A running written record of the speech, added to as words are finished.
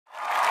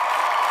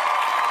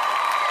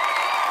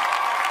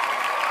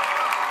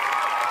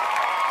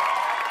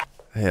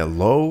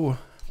Hello,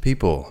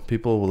 people,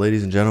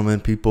 ladies and gentlemen,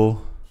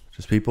 people,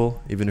 just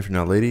people, even if you're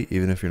not lady,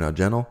 even if you're not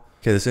gentle.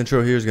 Okay, this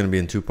intro here is going to be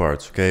in two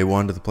parts, okay?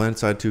 One to the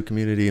Planetside 2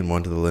 community and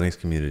one to the Linux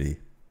community.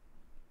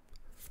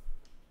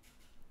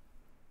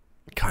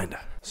 Kinda.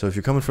 So if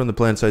you're coming from the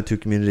Planetside 2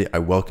 community, I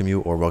welcome you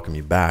or welcome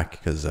you back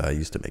because I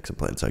used to make some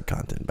Planetside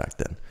content back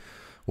then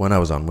when I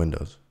was on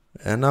Windows.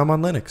 And now I'm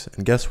on Linux.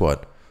 And guess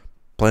what?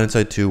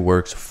 Planetside 2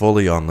 works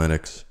fully on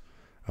Linux.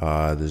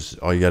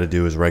 All you got to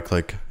do is right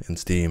click in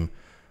Steam,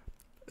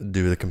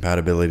 do the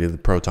compatibility of the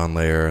Proton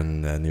layer,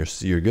 and then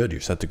you're good.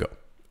 You're set to go.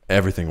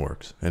 Everything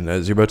works. And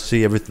as you're about to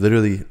see,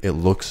 literally it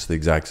looks the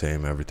exact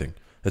same, everything.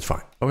 It's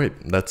fine. Okay,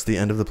 that's the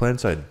end of the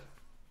Planetside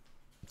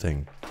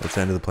thing. That's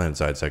the end of the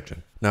Planetside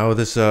section. Now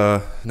this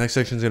next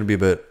section is going to be a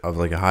bit of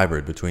like a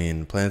hybrid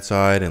between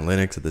Planetside and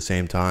Linux at the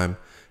same time.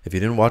 If you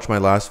didn't watch my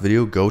last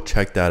video, go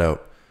check that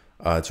out.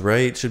 It's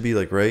right, should be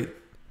like right.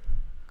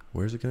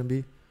 Where's it going to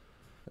be?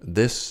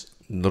 This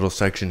little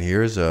section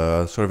here is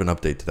sort of an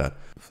update to that.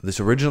 This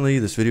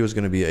video was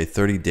going to be a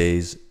 30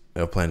 days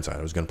of Planetside.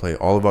 I was going to play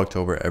all of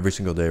October every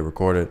single day,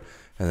 record it,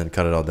 and then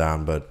cut it all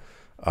down. But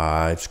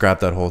I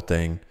scrapped that whole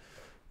thing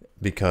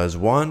because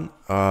one,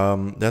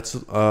 that's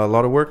a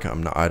lot of work.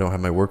 I don't have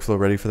my workflow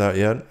ready for that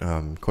yet.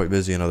 I'm quite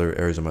busy in other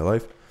areas of my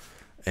life.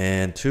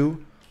 And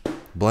two,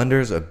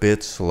 Blender's a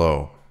bit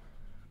slow.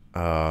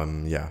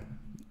 Yeah,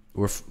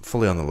 we're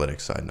fully on the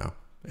Linux side now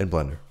in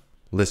Blender.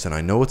 Listen,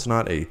 I know it's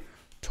not a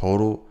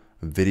total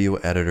video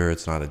editor.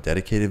 It's not a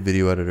dedicated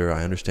video editor.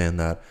 I understand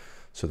that.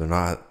 So they're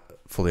not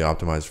fully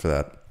optimized for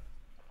that.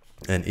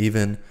 And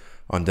even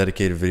on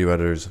dedicated video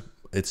editors,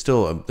 it's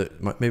still,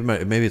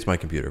 maybe it's my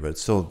computer, but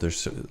it's still,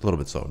 there's a little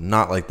bit slow.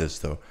 Not like this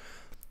though.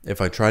 If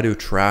I try to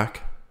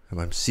track, if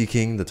I'm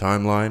seeking the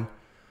timeline,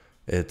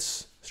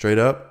 it's straight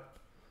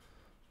up.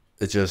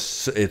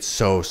 It's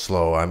so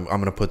slow. I'm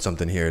going to put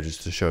something here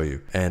just to show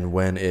you. And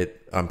when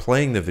I'm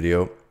playing the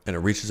video and it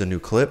reaches a new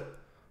clip,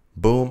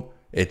 boom,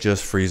 it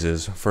just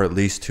freezes for at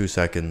least 2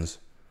 seconds,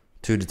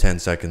 2 to 10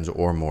 seconds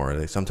or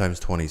more, sometimes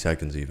 20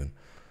 seconds even.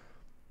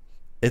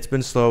 It's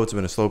been slow. It's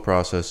been a slow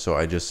process. So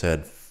I just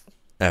said,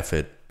 F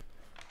it.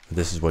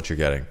 This is what you're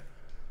getting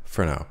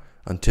for now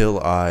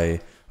until I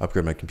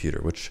upgrade my computer,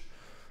 which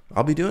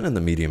I'll be doing in the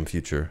medium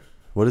future.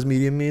 What does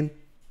medium mean?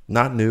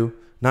 Not new,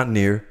 not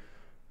near,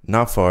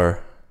 not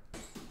far.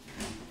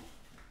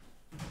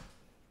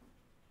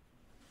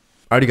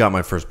 I already got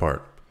my first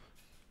part.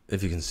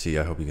 If you can see,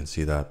 I hope you can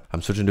see that.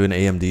 I'm switching to an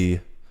AMD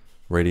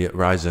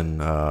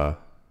Ryzen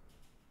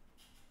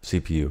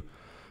CPU.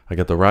 I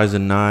got the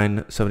Ryzen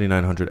 9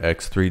 7900X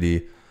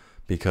 3D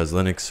because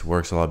Linux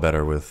works a lot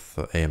better with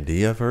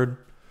AMD, I've heard.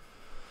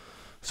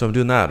 So I'm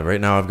doing that.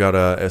 Right now I've got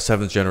a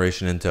 7th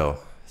generation Intel.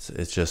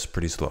 It's just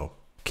pretty slow.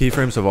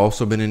 Keyframes have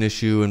also been an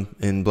issue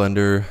in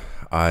Blender.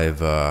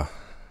 I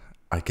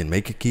can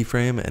make a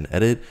keyframe and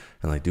edit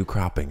and like do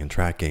cropping and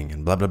tracking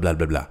and blah, blah, blah,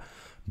 blah, blah.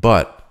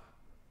 But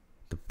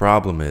the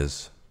problem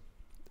is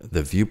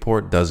the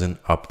viewport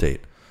doesn't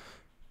update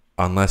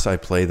unless I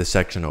play the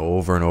section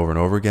over and over and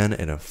over again,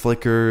 and it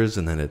flickers,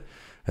 and then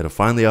it'll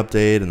finally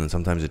update, and then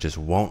sometimes it just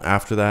won't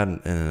after that,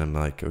 and I'm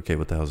like, okay,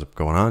 what the hell's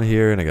going on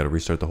here? And I got to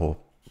restart the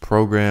whole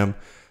program,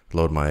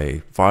 load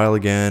my file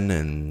again,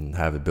 and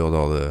have it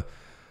build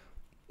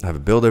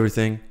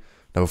everything.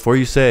 Now, before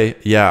you say,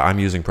 yeah, I'm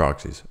using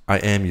proxies, I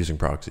am using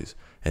proxies.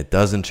 It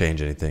doesn't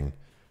change anything.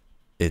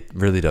 It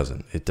really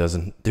doesn't. It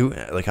doesn't do,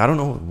 like, I don't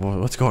know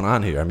what's going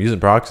on here. I'm using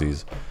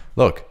proxies.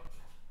 Look,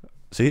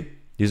 see,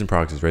 using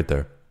proxies right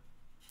there.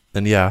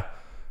 And yeah,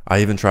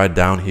 I even tried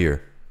down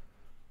here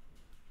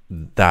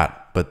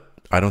but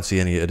I don't see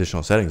any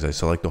additional settings. I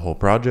select the whole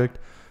project.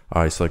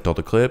 I select all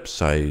the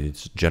clips. I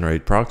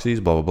generate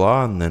proxies, blah, blah,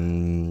 blah, and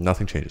then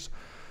nothing changes.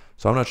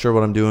 So I'm not sure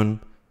what I'm doing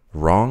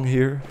wrong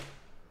here.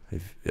 I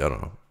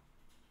don't know.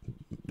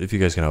 If you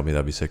guys can help me,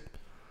 that'd be sick.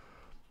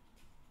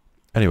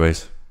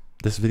 Anyways,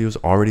 this video is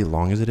already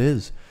long as it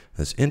is.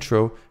 This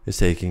intro is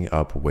taking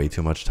up way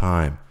too much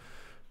time.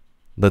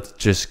 Let's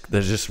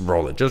just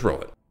roll it. Just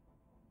roll it.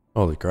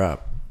 Holy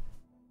crap.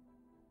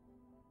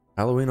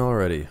 Halloween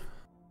already.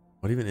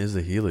 What even is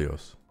the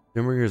Helios?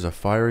 Grimringer is a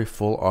fiery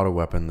full auto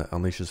weapon that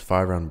unleashes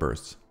 5-round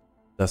bursts.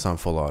 That's not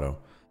full auto.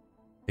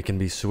 It can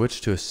be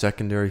switched to a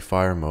secondary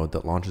fire mode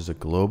that launches a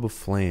globe of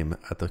flame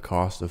at the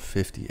cost of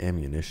 50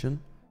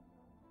 ammunition.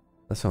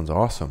 That sounds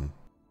awesome.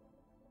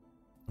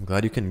 I'm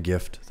glad you can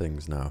gift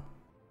things now.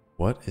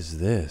 What is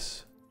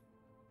this?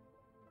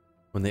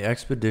 When the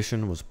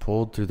expedition was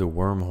pulled through the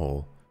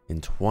wormhole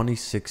in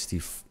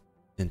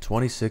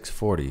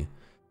 2640,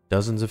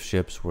 dozens of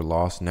ships were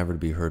lost, never to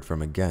be heard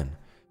from again.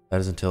 That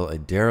is until a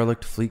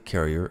derelict fleet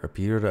carrier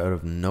appeared out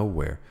of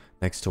nowhere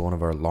next to one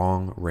of our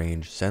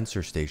long-range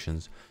sensor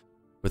stations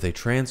with a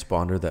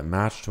transponder that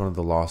matched one of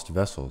the lost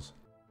vessels.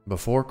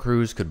 Before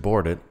crews could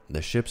board it,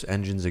 the ship's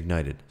engines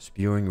ignited,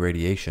 spewing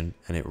radiation,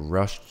 and it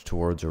rushed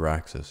towards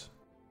Araxis.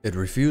 It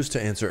refused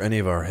to answer any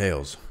of our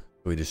hails.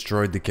 We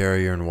destroyed the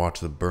carrier and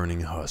watched the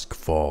burning husk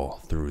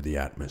fall through the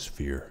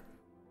atmosphere.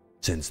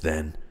 Since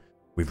then,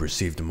 We've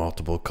received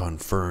multiple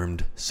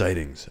confirmed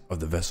sightings of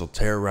the vessel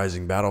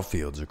terrorizing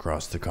battlefields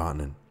across the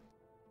continent.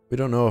 We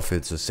don't know if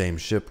it's the same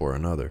ship or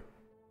another.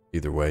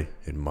 Either way,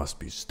 it must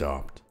be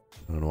stopped.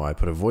 I don't know why I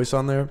put a voice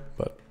on there,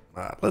 but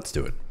let's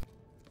do it.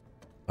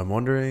 I'm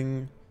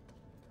wondering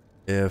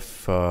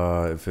if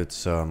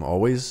it's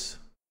always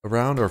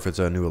around or if it's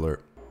a new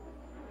alert.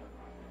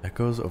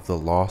 Echoes of the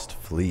Lost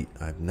Fleet.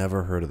 I've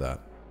never heard of that.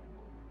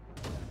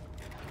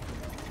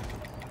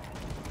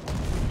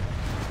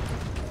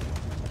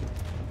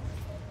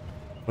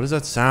 What is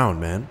that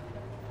sound, man?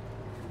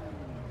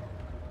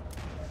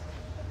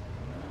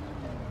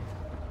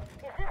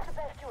 Is this the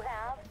best you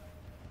have?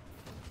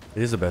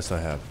 It is the best I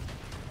have.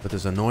 But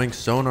there's annoying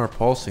sonar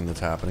pulsing that's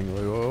happening.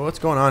 Like, what's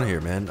going on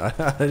here, man? I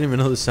didn't even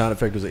know the sound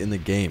effect was in the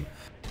game.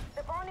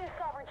 The Bastion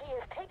sovereignty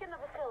has taken the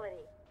facility.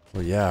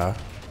 Well, yeah.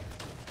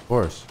 Of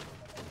course.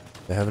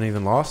 They haven't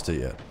even lost it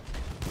yet.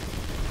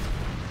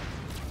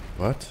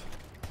 What?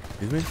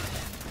 Excuse me?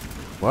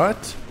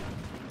 What?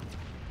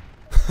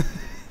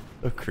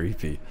 So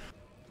creepy.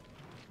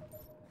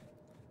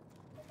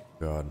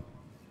 God.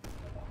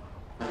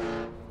 Is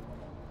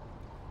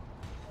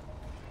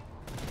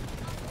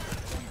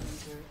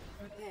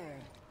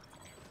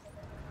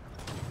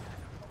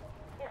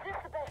this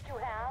the best you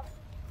have?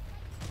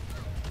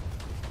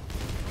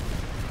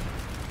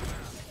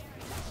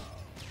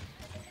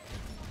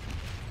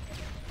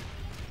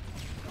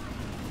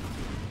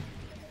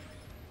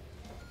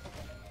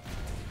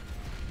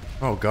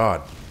 Oh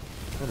God.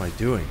 What am I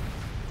doing?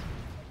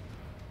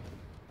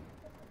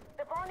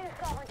 The Bastion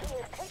sovereignty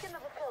has taken the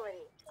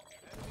facility.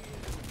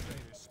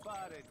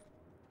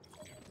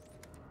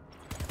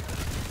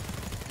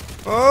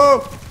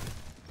 Oh!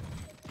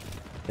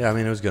 Yeah, I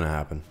mean, it was gonna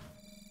happen.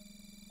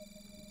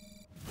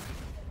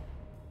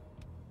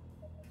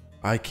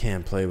 I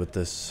can't play with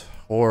this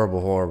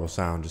horrible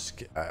sound.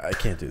 Just, I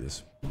can't do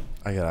this.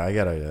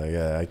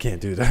 I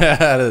can't do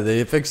that.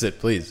 They fix it,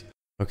 please.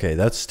 Okay,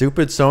 that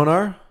stupid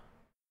sonar.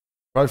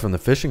 Probably from the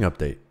fishing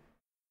update.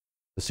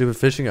 The stupid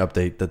fishing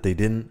update that they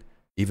didn't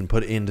even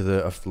put into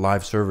the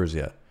live servers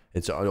yet.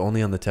 It's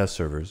only on the test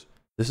servers.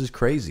 This is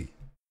crazy.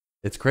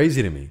 It's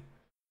crazy to me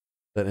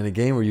that in a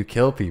game where you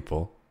kill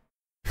people,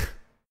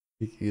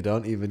 you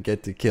don't even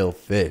get to kill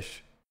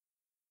fish.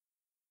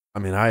 I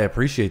mean, I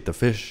appreciate the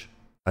fish.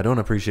 I don't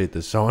appreciate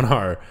the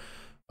sonar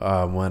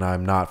when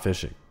I'm not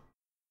fishing.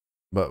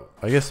 But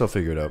I guess they'll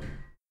figure it out.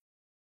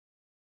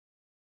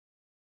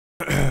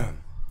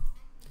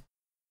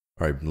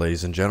 All right,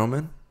 ladies and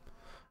gentlemen.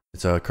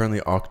 It's currently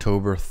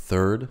October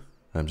 3rd.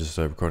 I'm just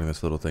recording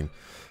this little thing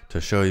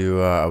to show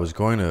you I was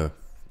going to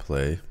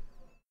play.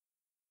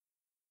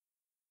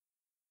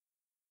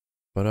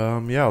 But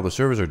yeah, all the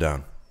servers are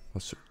down.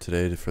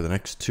 Today, for the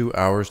next 2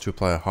 hours, to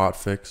apply a hot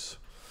fix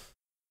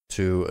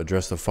to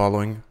address the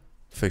following.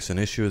 Fix an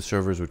issue with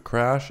servers would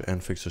crash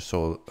and fix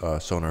a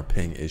sonar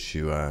ping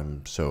issue.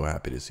 I'm so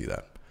happy to see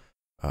that.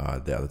 Yeah,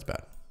 that's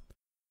bad.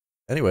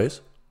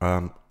 Anyways,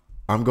 I'm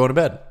going to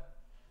bed.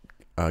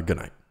 Good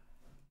night.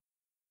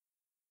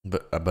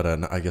 But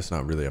I guess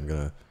not really.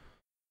 I'm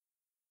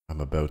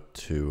about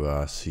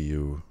to see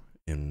you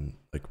in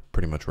like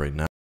pretty much right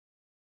now.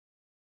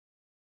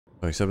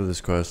 I accepted this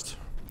quest.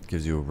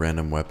 Gives you a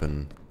random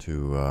weapon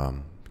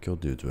to kill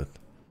dudes with,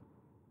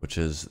 which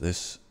is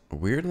this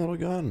weird little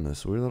gun,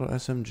 this weird little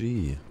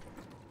SMG.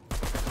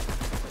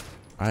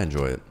 I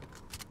enjoy it,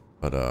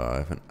 but I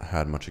haven't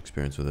had much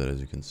experience with it.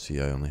 As you can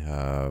see, I only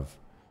have,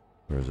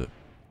 where is it?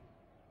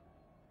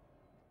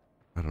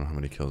 I don't know how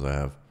many kills I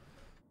have.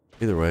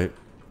 Either way,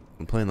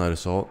 I'm playing Light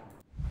Assault.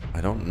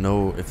 I don't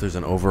know if there's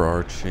an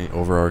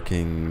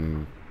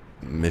overarching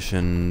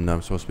mission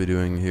I'm supposed to be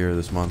doing here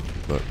this month,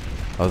 but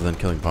other than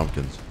killing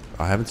pumpkins,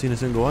 I haven't seen a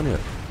single one yet.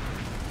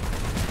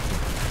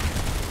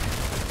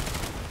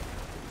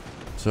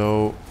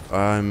 So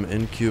I'm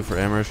in queue for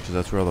Amherst because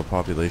that's where all the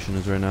population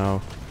is right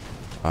now.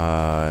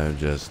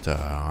 Just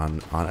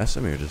on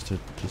Esamir, just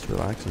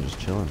relaxing,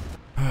 just chilling.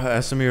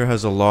 Esamir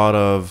has a lot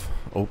of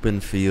open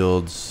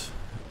fields.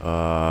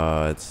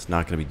 It's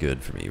not gonna be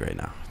good for me right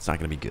now. It's not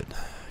gonna be good.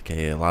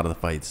 Okay, a lot of the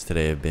fights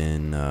today have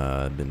been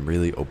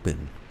really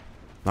open.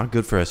 Not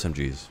good for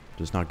SMGs.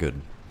 Just not good.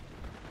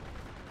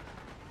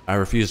 I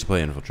refuse to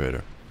play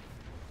Infiltrator.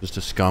 Just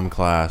a scum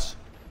class.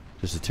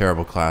 Just a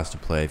terrible class to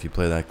play. If you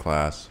play that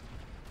class,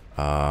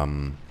 I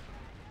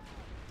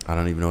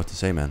don't even know what to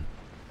say, man.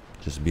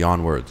 Just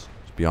beyond words.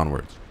 It's beyond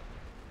words.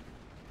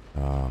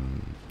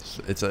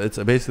 It's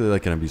basically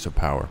like an abuse of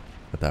power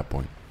at that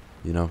point,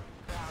 you know.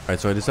 All right,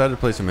 so I decided to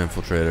play some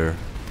Infiltrator. I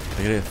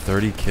think I get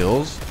 30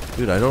 kills,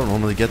 dude. I don't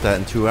normally get that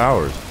in 2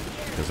 hours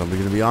because I'm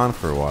gonna be on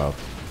for a while.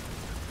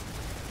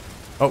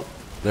 Oh,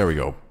 there we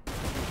go.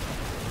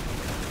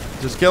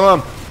 Just kill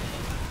him.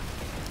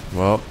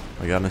 Well,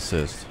 I got an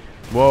assist.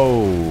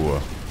 Whoa.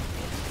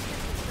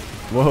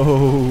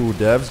 Whoa,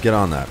 devs, get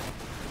on that.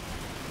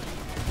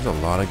 There's a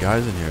lot of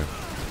guys in here.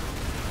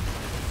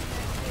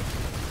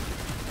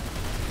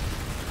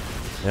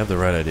 They have the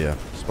right idea.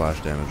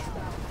 Splash damage.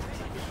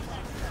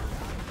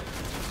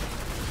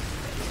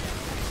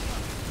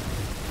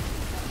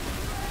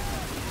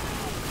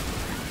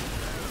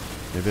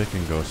 Maybe I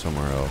can go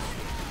somewhere else.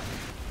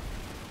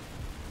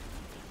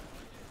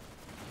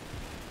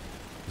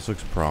 This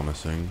looks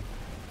promising.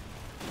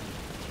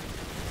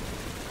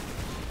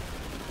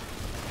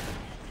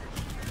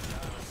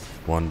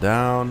 One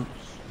down.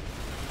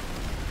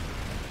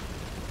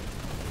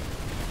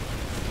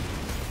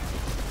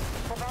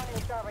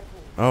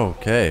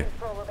 Okay.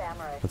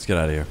 Let's get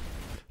out of here.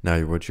 Now,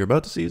 what you're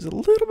about to see is a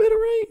little bit of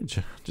rage.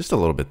 Just a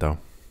little bit, though.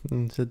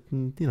 You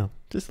know,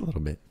 just a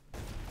little bit.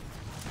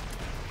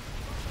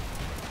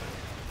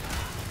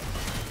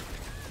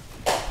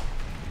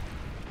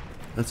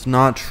 That's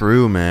not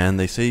true, man.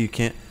 They say you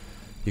can't...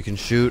 You can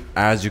shoot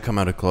as you come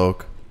out of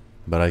cloak,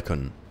 but I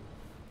couldn't.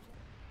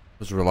 I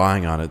was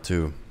relying on it,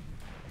 too.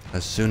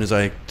 As soon as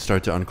I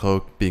start to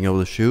uncloak, being able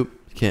to shoot,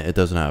 it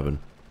doesn't happen.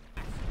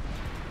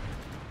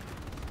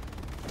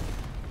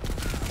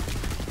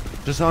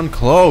 Just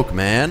uncloak,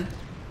 man.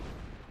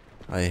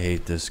 I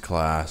hate this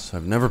class.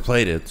 I've never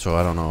played it, so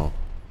I don't know.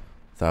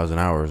 1,000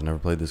 hours, never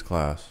played this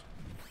class.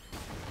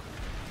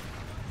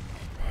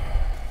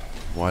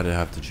 Why did I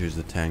have to choose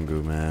the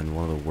Tengu, man?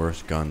 One of the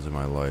worst guns in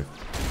my life.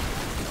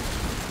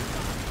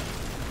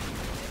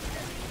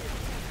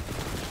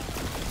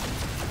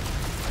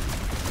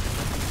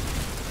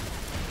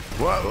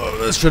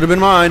 Whoa, this should have been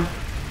mine.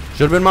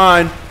 Should have been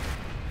mine.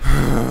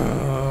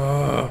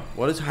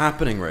 What is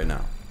happening right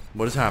now?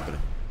 What is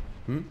happening?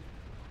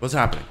 What's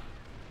happening?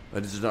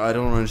 I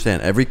don't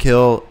understand. Every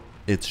kill,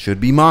 it should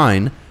be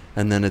mine,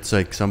 and then it's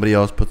like somebody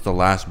else puts the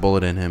last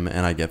bullet in him,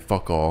 and I get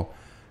fuck all.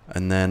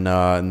 And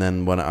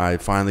then when I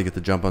finally get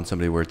the jump on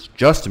somebody where it's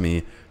just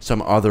me,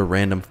 some other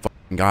random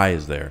fucking guy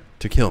is there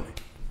to kill me.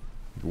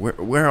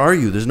 Where are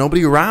you? There's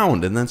nobody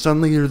around, and then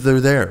suddenly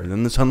they're there, and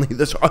then suddenly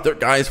this other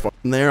guy is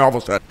fucking there all of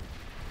a sudden.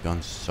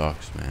 Gun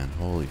sucks, man.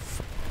 Holy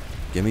fuck.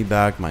 Give me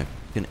back my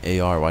fucking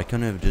AR. Why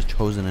couldn't I have just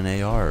chosen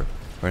an AR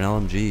or an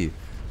LMG?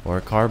 Or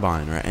a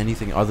carbine, or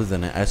anything other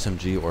than an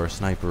SMG, or a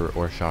sniper,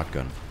 or a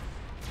shotgun.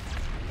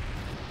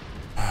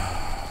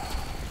 Oh,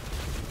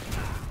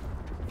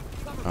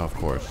 of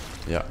course.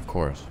 Yeah, of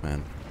course,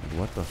 man.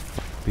 What the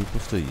fuck? People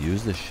still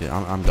use this shit?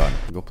 I'm done.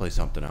 Go play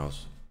something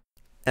else.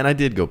 And I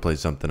did go play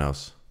something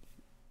else.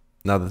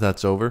 Now that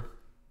that's over,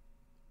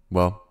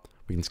 well,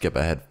 we can skip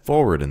ahead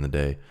forward in the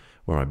day,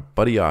 where my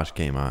buddy Yosh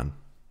came on.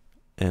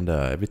 And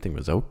everything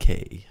was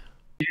okay.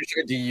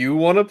 Do you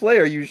want to play?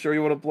 Are you sure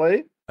you want to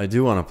play? I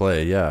do want to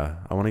play, yeah.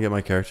 I want to get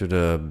my character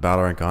to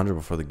battle rank 100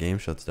 before the game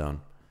shuts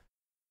down.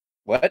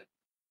 What?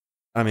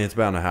 I mean, it's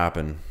bound to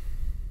happen.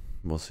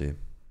 We'll see.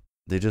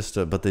 They just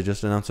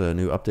announced a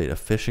new update, a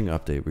fishing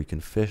update where you can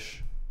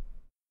fish.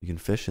 You can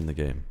fish in the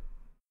game.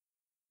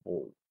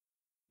 Oh.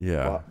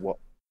 Yeah. What?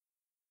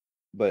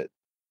 But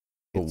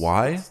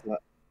why?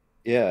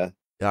 Yeah.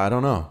 Yeah, I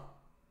don't know.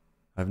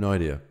 I have no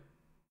idea.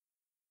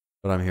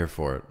 But I'm here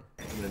for it.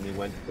 And then they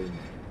went to...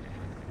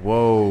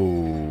 Whoa,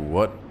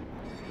 what?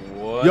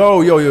 What?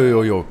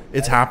 Yo.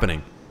 It's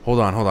happening. Hold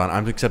on.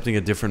 I'm accepting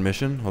a different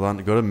mission. Hold on.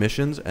 Go to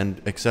missions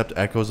and accept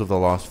Echoes of the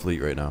Lost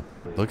Fleet right now.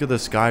 Look at the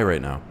sky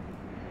right now.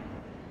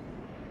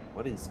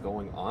 What is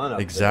going on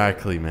up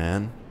exactly, there?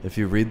 Man. If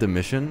you read the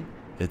mission,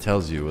 it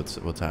tells you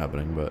what's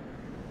happening, but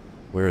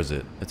where is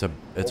it?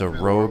 It's a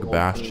rogue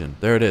bastion.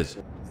 There it is.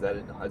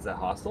 Is that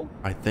hostile?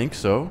 I think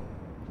so.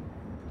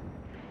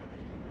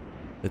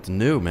 It's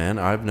new, man.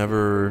 I've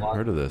never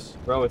heard of this.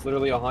 Bro, it's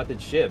literally a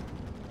haunted ship.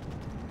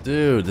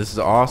 Dude, this is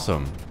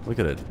awesome. Look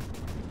at it.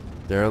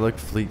 Derelict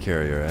fleet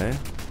carrier, eh?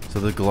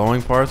 So the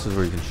glowing parts is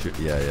where you can shoot.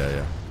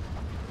 Yeah.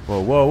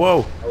 Whoa.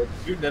 Oh,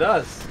 it's shooting at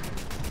us. I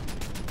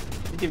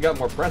think you've got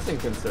more pressing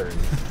concerns.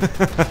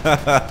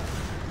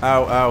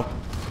 Ow.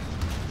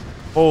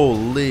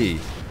 Holy.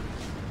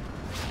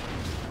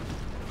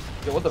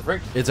 Yo, what the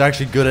frick? It's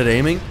actually good at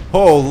aiming?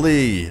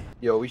 Holy.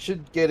 Yo, we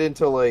should get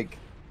into, like,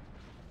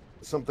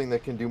 something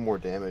that can do more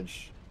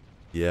damage.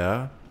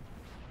 Yeah?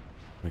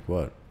 Like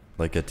what?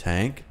 Like a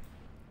tank?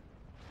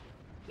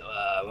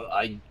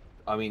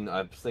 I mean,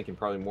 I was thinking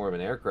probably more of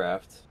an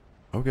aircraft.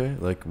 Okay,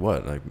 like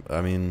what? Like,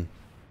 I mean,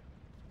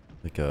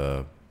 like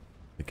a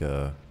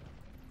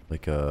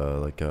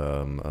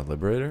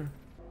liberator?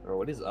 Or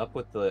what is up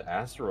with the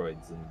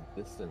asteroids in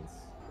the distance?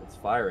 It's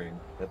firing.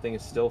 That thing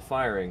is still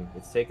firing.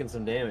 It's taking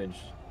some damage.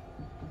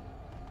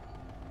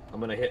 I'm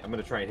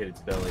gonna try and hit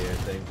its belly, I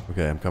think.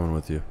 Okay, I'm coming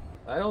with you.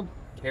 I don't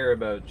care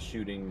about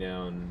shooting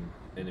down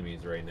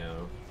enemies right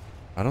now.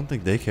 I don't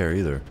think they care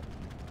either.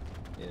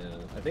 Yeah,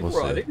 I think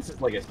this is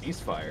like a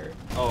ceasefire.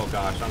 Oh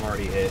gosh, I'm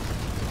already hit.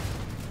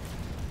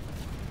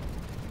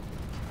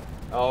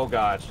 Oh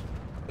gosh.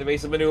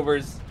 Evasive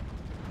maneuvers.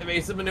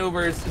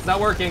 It's not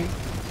working.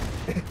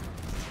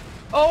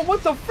 Oh,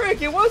 what the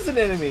frick? It was an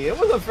enemy. It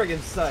was a friggin'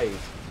 sight.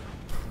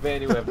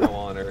 Man, you have no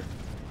honor.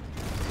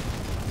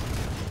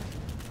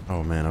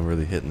 Oh man, I'm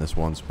really hitting this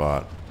one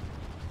spot.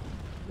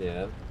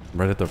 Yeah.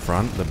 Right at the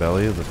front, the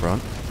belly of the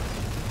front.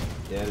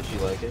 Yeah, does she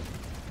like it?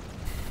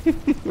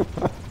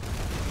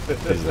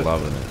 She's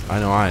loving it.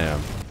 I know I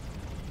am.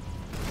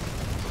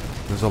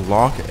 There's a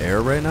lock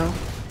air right now?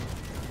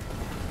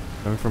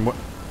 Coming from what?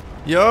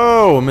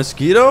 Yo, a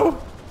mosquito?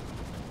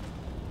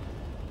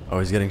 Oh,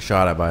 he's getting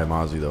shot at by a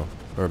Mozzie though,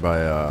 or by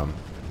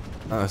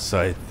a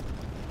scythe.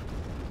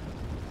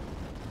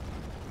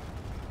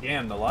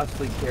 Damn, the Lost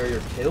Fleet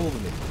carrier killed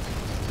me.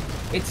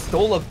 It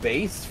stole a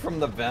base from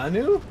the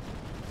Vanu?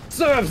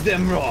 Serves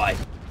them right!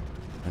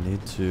 I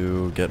need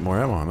to get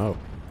more ammo. I'm out.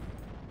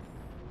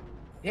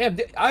 Damn,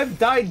 I've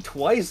died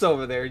twice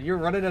over there. You're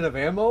running out of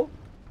ammo?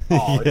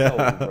 Oh, Yeah.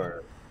 it's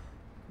over.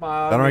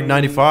 Got rank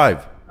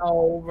 95.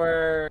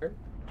 Over.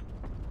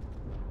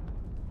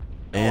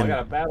 And I got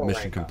a battle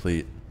mission rank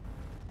complete.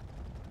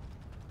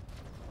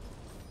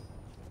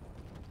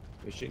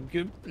 Mission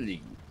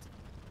complete.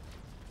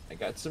 I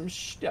got some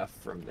stuff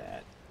from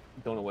that.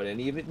 Don't know what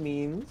any of it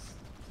means,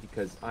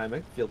 because I'm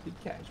a filthy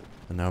casual.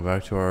 And now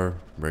back to our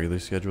regularly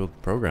scheduled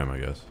program, I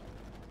guess.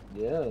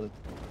 Yeah.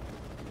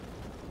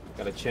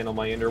 Gotta channel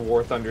my inner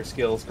War Thunder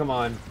skills. Come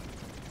on.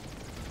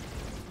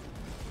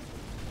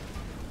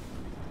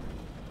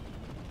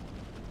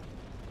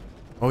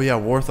 Oh yeah,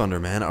 War Thunder,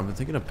 man. I've been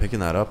thinking of picking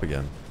that up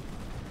again.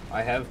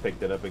 I have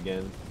picked it up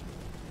again.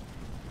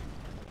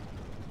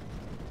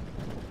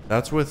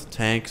 That's with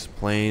tanks,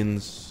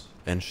 planes,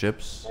 and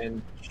ships.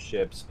 And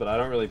ships, but I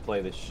don't really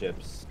play the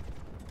ships.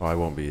 Oh, I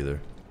won't be either.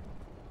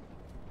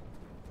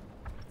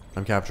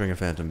 I'm capturing a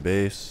phantom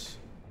base.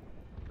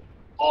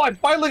 Oh, I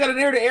finally got an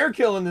air-to-air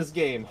kill in this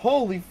game.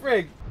 Holy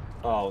frig!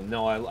 Oh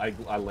no,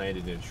 I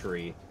landed in a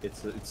tree.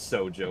 It's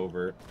so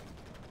Jover.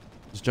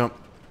 Just jump.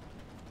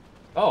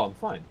 Oh, I'm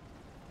fine.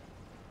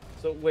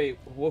 So wait,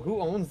 well, who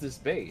owns this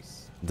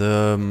base? It's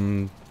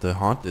a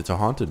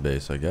haunted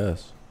base, I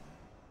guess.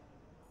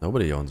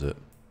 Nobody owns it.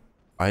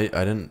 I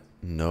didn't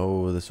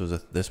know this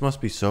was this must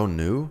be so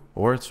new,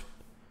 or it's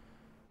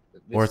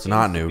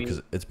not new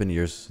because it's been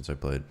years since I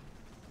played.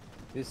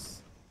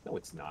 No,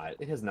 it's not.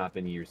 It has not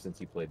been years since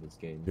you played this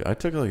game. I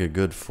took like a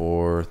good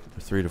 3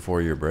 to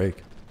 4 year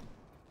break.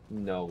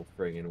 No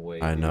friggin'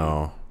 way. I dude.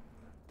 know.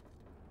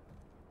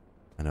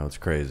 I know, it's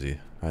crazy.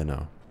 I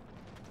know.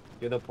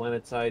 You're the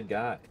Planetside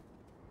guy.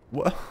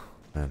 What?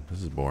 Man,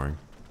 this is boring.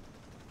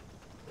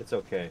 It's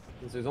okay.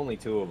 There's only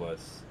 2 of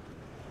us.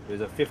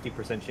 There's a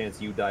 50%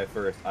 chance you die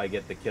first, I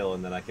get the kill,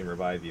 and then I can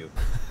revive you.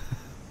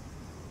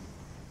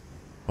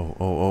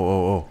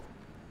 Oh.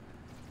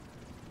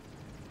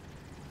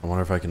 I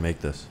wonder if I can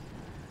make this.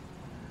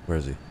 Where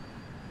is he?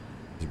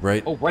 He's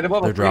right. Oh, right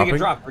above us. They're We're gonna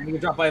dropping. We're gonna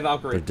get dropped by a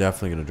Valkyrie. They're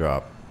definitely gonna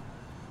drop.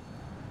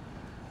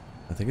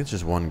 I think it's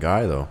just one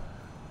guy though.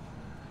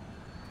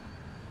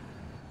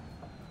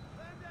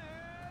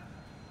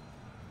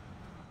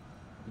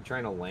 You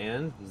trying to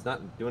land? He's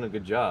not doing a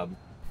good job.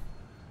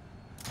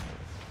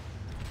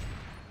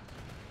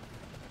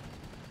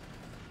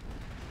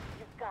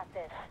 You've got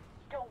this.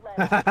 Don't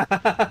let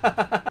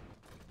him.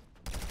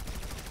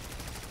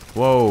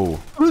 Whoa!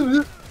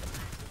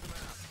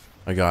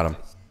 I got him.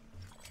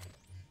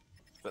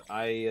 But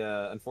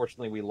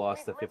unfortunately, we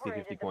lost the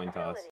 50-50 coin toss.